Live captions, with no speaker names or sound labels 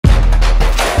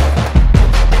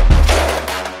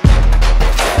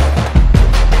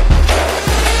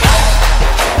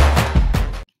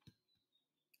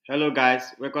Hello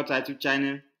guys, welcome to our YouTube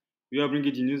channel. We are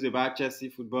bringing the news about Chelsea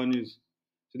football news.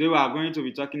 Today we are going to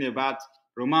be talking about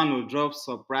Romano drops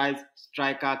surprise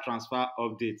striker transfer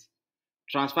update.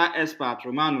 Transfer expert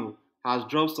Romano has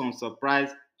dropped some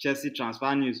surprise Chelsea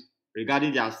transfer news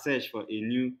regarding their search for a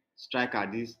new striker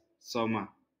this summer.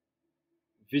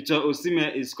 Victor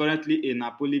OSIMHEN is currently a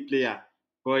Napoli player,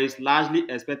 but is largely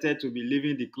expected to be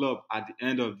leaving the club at the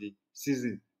end of the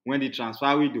season when the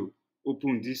transfer window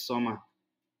opens this summer.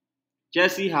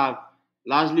 Chelsea have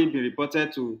largely been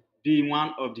reported to be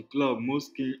one of the club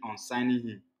most keen on signing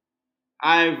him.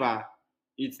 However,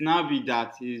 it now be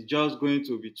that he is just going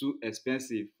to be too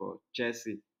expensive for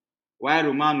Chelsea. While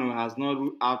Romano has not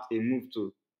ruled out a move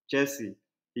to Chelsea,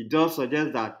 he does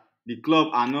suggest that the club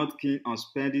are not keen on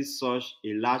spending such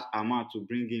a large amount to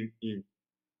bring him in.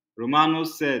 Romano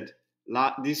said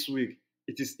this week,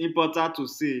 "It is important to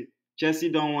say Chelsea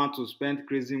don't want to spend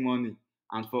crazy money,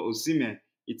 and for Osimhen,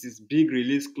 it is big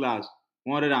release clause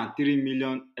 €103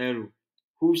 million,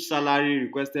 whose salary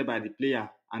requested by the player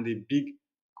and a big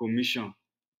commission.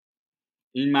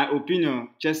 In my opinion,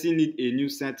 Chelsea need a new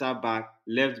centre-back,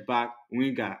 left-back,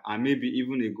 winger and maybe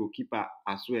even a goalkeeper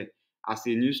as well as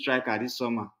a new striker this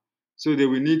summer. So they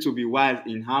will need to be wise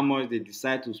in how much they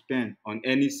decide to spend on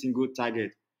any single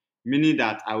target, meaning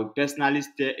that I would personally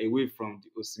stay away from the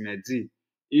Osimhen deal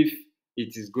if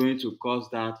it is going to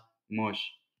cost that much."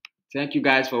 Thank you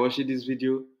guys for watching this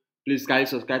video. Please kindly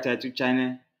subscribe to our YouTube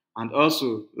channel and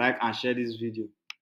also like and share this video.